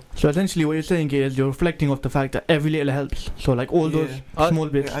go far. So essentially what you're saying is you're reflecting off the fact that every little helps. So like all those small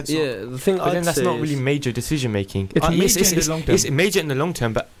bits. The thing But then I'd that's say not is really major decision making. It's major in the long term. It's major in the long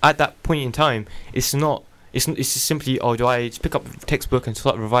term, but at that point in time, it's not. It's just simply, do I just pick up a textbook and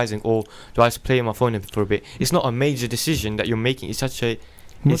start revising, or do I just play on my phone for a bit? It's not a major decision that you're making. It's such a.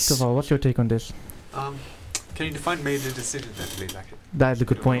 Mustafa, what's your take on this? Can you define major decision then, please? That is a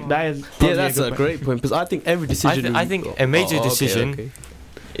good point. That is that's a great point because I think every decision. I think a major decision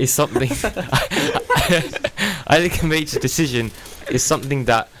is something. I think a major decision is something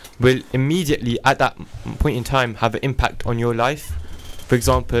that will immediately, at that point in time, have an impact on your life. For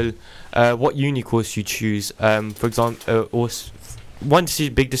example, what uni course you choose. For example, one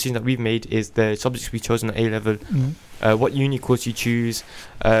big decision that we've made is the subjects we chosen at A level. What uni course you choose.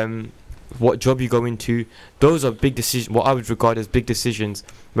 What job you go into. Those are big decisions, what I would regard as big decisions,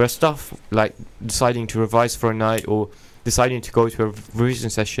 where stuff like deciding to revise for a night or deciding to go to a revision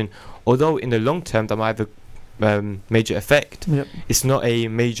session, although in the long term that might have a major effect, it's not a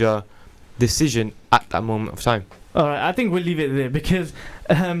major decision at that moment of time. Alright, I think we'll leave it there because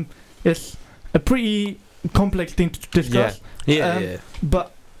it's a pretty complex thing to discuss.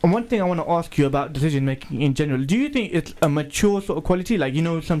 But one thing I want to ask you about decision making in general, do you think it's a mature sort of quality? Like, you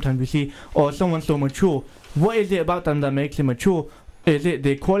know, sometimes we see, someone's so mature. What is it about them that makes them mature? Is it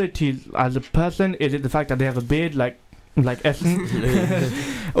their qualities as a person? Is it the fact that they have a beard like Essen?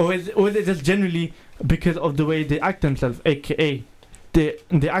 or is it just generally because of the way they act themselves, aka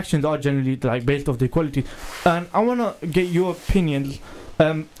the actions are generally like based off their qualities? And I want to get your opinions.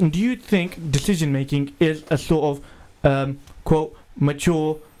 Do you think decision making is a sort of quote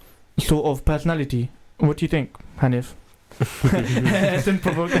mature sort of personality? What do you think, Hanif?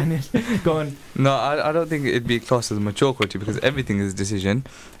 Go on. No, I don't think it'd be classed as a mature quality because everything is a decision,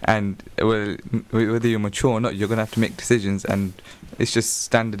 and whether you're mature or not, you're gonna have to make decisions, and it's just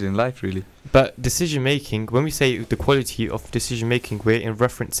standard in life, really. But decision making, when we say the quality of decision making, we're in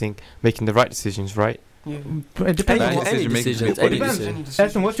referencing making the right decisions, right? Yeah. It depends on any decision.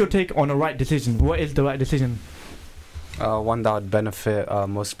 Essen, what's your take on a right decision? What is the right decision? One that would benefit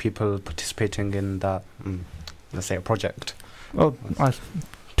most people participating in that, let's say, a project. Oh,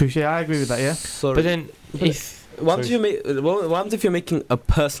 touche. I agree with that. Yeah. Sorry. But then, what happens if you're making a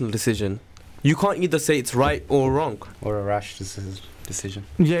personal decision? You can't either say it's right or wrong, or a rash decision.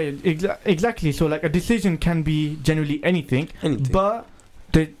 Yeah, exactly. So, like, a decision can be generally anything. But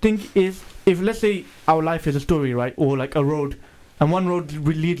the thing is, if let's say our life is a story, right, or like a road, and one road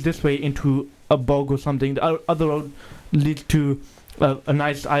leads this way into a bog or something, the other road leads to a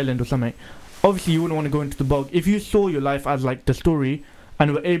nice island or something. Obviously, you wouldn't want to go into the bog. If you saw your life as like the story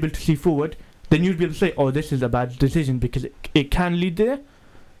and were able to see forward, then you'd be able to say, "Oh, this is a bad decision," because it can lead there.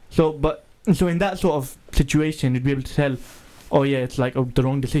 So in that sort of situation, you'd be able to tell, "Oh yeah, it's like the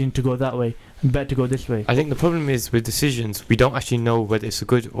wrong decision to go that way. Better to go this way." I think the problem is with decisions, we don't actually know whether it's a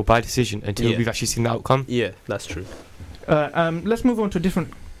good or bad decision until we've actually seen the outcome. Yeah, that's true. Let's move on to a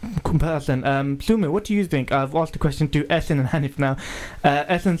different comparison. Sumi, what do you think? I've asked the question to Essen and Hanif now.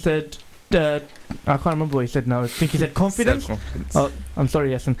 Essen said, I can't remember what he said now. I think he said confidence. Oh, I'm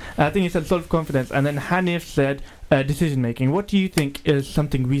sorry, Essen. I think he said self-confidence. And then Hanif said decision making. What do you think is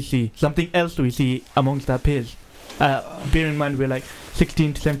something we see, something else we see amongst our peers? Bear in mind we're like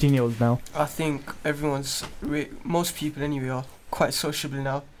 16 to 17 year olds now. I think most people anyway are quite sociable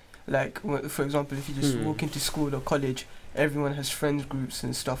now. Like, for example, if you just walk into school or college, everyone has friends groups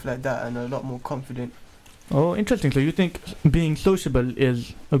and stuff like that, and are a lot more confident. Oh, interesting. So you think being sociable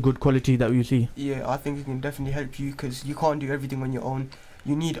is a good quality that you see? Yeah, I think it can definitely help you, because you can't do everything on your own.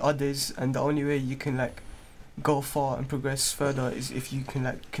 You need others, and the only way you can like go far and progress further is if you can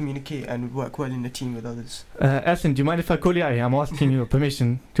like communicate and work well in a team with others. Essen, do you mind if I call you out here? I'm asking you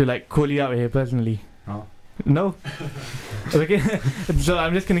permission to like call you out here personally. Oh. No? Okay. So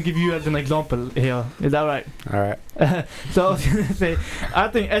I'm just going to give you as an example here. Is that right? All right. So I was going to say, I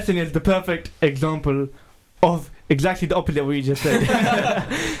think Essen is the perfect example of exactly the opposite of what you just said.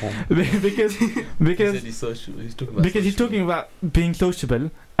 because he's talking about being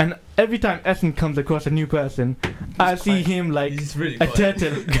sociable, and every time Essen comes across a new person, I see him like really a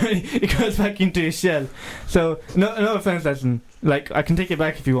turtle. He goes back into his shell. So no offense, Essen. Like, I can take it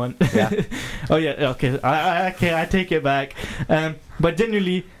back if you want. Yeah. Oh yeah, okay. I take it back. But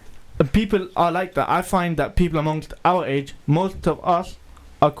generally, people are like that. I find that people amongst our age, most of us,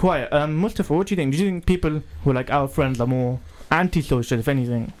 are quiet. Mustafa, what do you think? Do you think people who are like our friends are more antisocial, if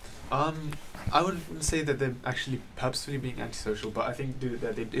anything? I wouldn't say that they're actually purposefully being antisocial, but I think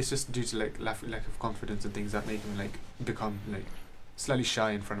it's just due to like lack of confidence and things that make them like become like slightly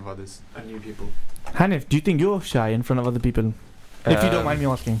shy in front of others and new people. Hanif, do you think you're shy in front of other people? If you don't mind me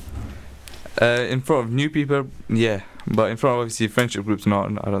asking. In front of new people, yeah, but in front of obviously friendship groups,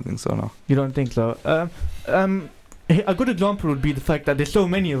 no, I don't think so. No. You don't think so? A good example would be the fact that there's so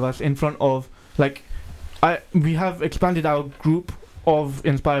many of us in front of, like, we have expanded our group of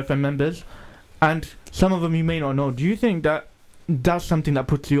Inspire FM members, and some of them you may not know. Do you think that that's something that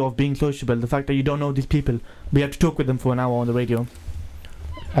puts you off being sociable, the fact that you don't know these people, but you have to talk with them for an hour on the radio?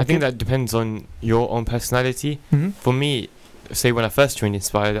 I think that depends on your own personality. Mm-hmm. For me, say when I first joined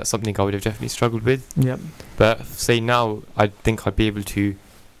Inspire, that's something I would have definitely struggled with. Yep. But say now, I think I'd be able to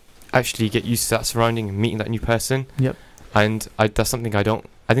actually get used to that surrounding and meeting that new person. Yep. And that's something I think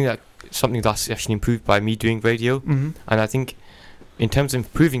that's something that's actually improved by me doing radio. Mm-hmm. And I think in terms of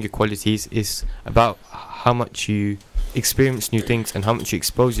improving your qualities, is about how much you experience new things and how much you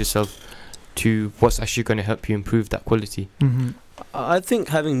expose yourself to what's actually going to help you improve that quality. Mm-hmm. I think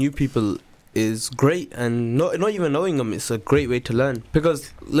having new people is great, and not even knowing them is a great way to learn,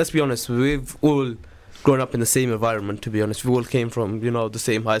 because let's be honest, we've all grown up in the same environment. To be honest, we all came from the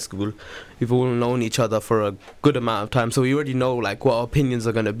same high school. We've all known each other for a good amount of time, so we already know like what our opinions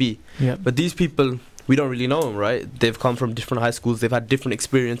are going to be. Yeah. But these people, we don't really know them, right? They've come from different high schools, they've had different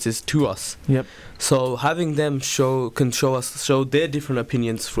experiences to us. Yep. So having them show their different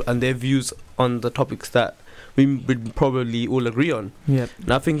opinions and their views on the topics that we would probably all agree on. Yep.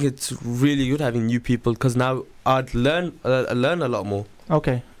 And I think it's really good having new people, because now I'd learn a lot more.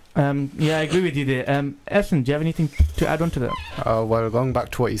 Okay. Yeah, I agree with you there. Essen, do you have anything to add on to that? Well, going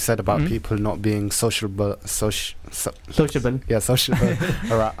back to what you said about Mhm. people not being sociable, Sociable. sociable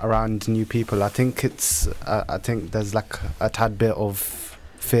around new people, I think I think there's like a tad bit of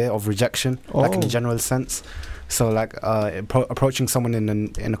fear of rejection, like in a general sense. So like approaching someone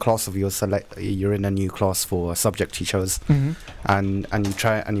in a class of yours, so like you're in a new class for a subject you chose, Mm-hmm. and you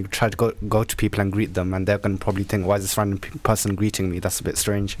try to go to people and greet them, and they're gonna probably think, why is this random person greeting me? That's a bit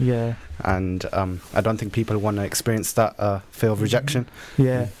strange. Yeah. And I don't think people want to experience that fear of rejection.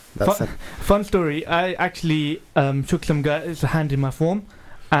 Yeah. That's it. Fun story. I actually shook some guy's hand in my form,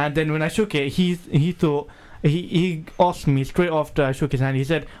 and then when I shook it, he thought. He asked me straight after I shook his hand, he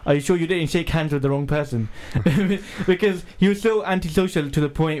said, "Are you sure you didn't shake hands with the wrong person?" Because he was so antisocial to the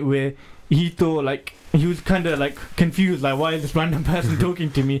point where he thought, like, he was kind of like confused, like, why is this random person talking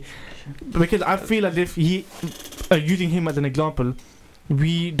to me? Because I feel as if using him as an example,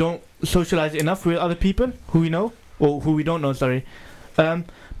 we don't socialize enough with other people who we know, or who we don't know, sorry.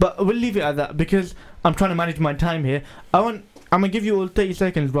 But we'll leave it at that, because I'm trying to manage my time here. I'm going to give you all 30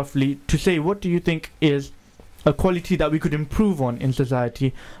 seconds roughly to say, what do you think is a quality that we could improve on in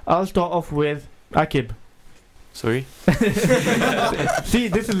society? I'll start off with Akib. Sorry? See,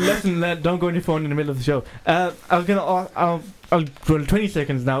 this is a lesson learned. Don't go on your phone in the middle of the show. I'll roll 20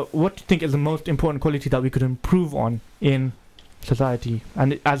 seconds now. What do you think is the most important quality that we could improve on in society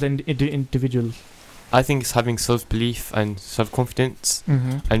and as individuals? I think it's having self-belief and self-confidence,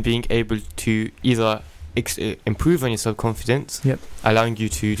 Mm-hmm. and being able to either improve on your self-confidence, Yep. allowing you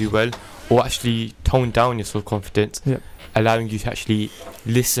to do well, or actually tone down your self-confidence, Yep. allowing you to actually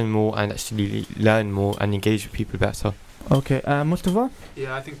listen more and actually learn more and engage with people better. Okay, Mustafa?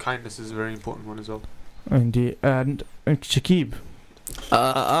 Yeah, I think kindness is a very important one as well. Indeed. And Shakib?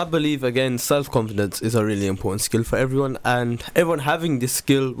 I believe, again, self-confidence is a really important skill for everyone, and everyone having this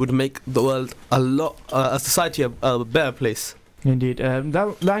skill would make the world a society a better place. Indeed.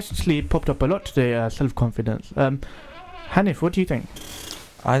 That actually popped up a lot today, self-confidence. Hanif, what do you think?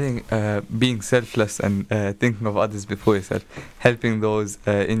 I think being selfless and thinking of others before yourself, helping those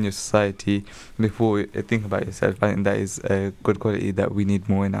in your society before you think about yourself, I think that is a good quality that we need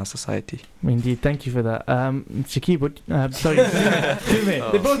more in our society. Indeed, thank you for that. Shakib, sorry,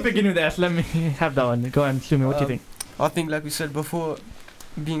 Sume. They both begin with S. Let me have that one. Go on, Sume, what do you think? I think, like we said before,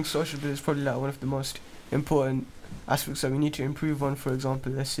 being sociable is probably like one of the most important aspects that we need to improve on. For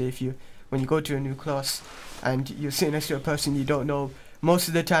example, let's say when you go to a new class and you're sitting next to a person you don't know, most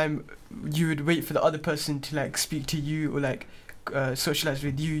of the time you would wait for the other person to like speak to you or like socialize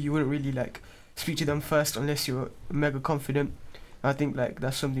with you. You wouldn't really like speak to them first unless you're mega confident. I think like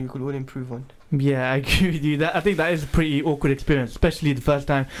that's something we could all improve on. Yeah, I agree with you. I think that is a pretty awkward experience, especially the first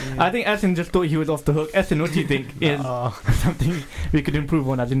time. Yeah. I think Essen just thought he was off the hook. Essen, what do you think is something we could improve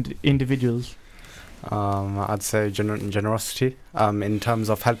on as individuals? I'd say generosity in terms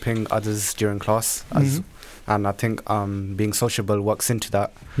of helping others during class, and I think being sociable works into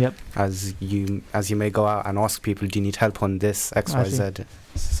that. Yep. As you may go out and ask people, do you need help on this X, Y, Z?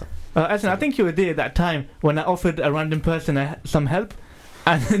 Essen, I think you were there at that time when I offered a random person some help.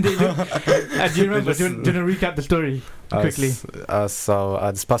 And they do you remember? Do you want to recap the story quickly? So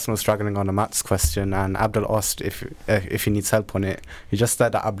this person was struggling on a maths question, and Abdul asked if he needs help on it. He just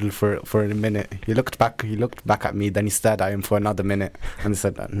stared at Abdul for a minute. He looked back at me, then he stared at him for another minute, and he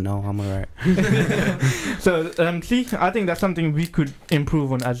said, "No, I'm alright." So see, I think that's something we could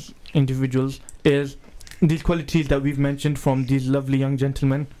improve on as individuals, is these qualities that we've mentioned from these lovely young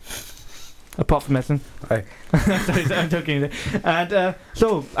gentlemen. Apart from Essen. Hi. Sorry, I'm joking. And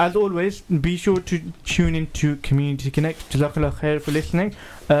so, as always, be sure to tune in to Community Connect. Jazakallah khair for listening.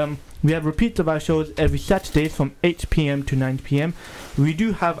 We have repeats of our shows every Saturday from 8 p.m. to 9 p.m. We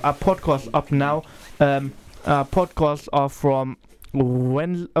do have our podcasts up now. Our podcasts are from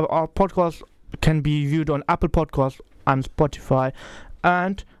when our podcasts can be viewed on Apple Podcasts and Spotify,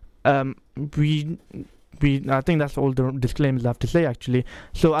 and I think that's all the disclaimers I have to say, actually.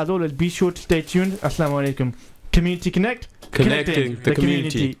 So, as always, be sure to stay tuned. Assalamu alaikum. Community Connect. Connecting the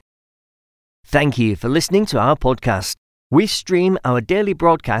community. Thank you for listening to our podcast. We stream our daily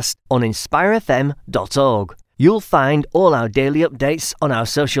broadcast on inspirefm.org. You'll find all our daily updates on our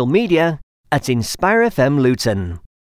social media at Inspire FM Luton.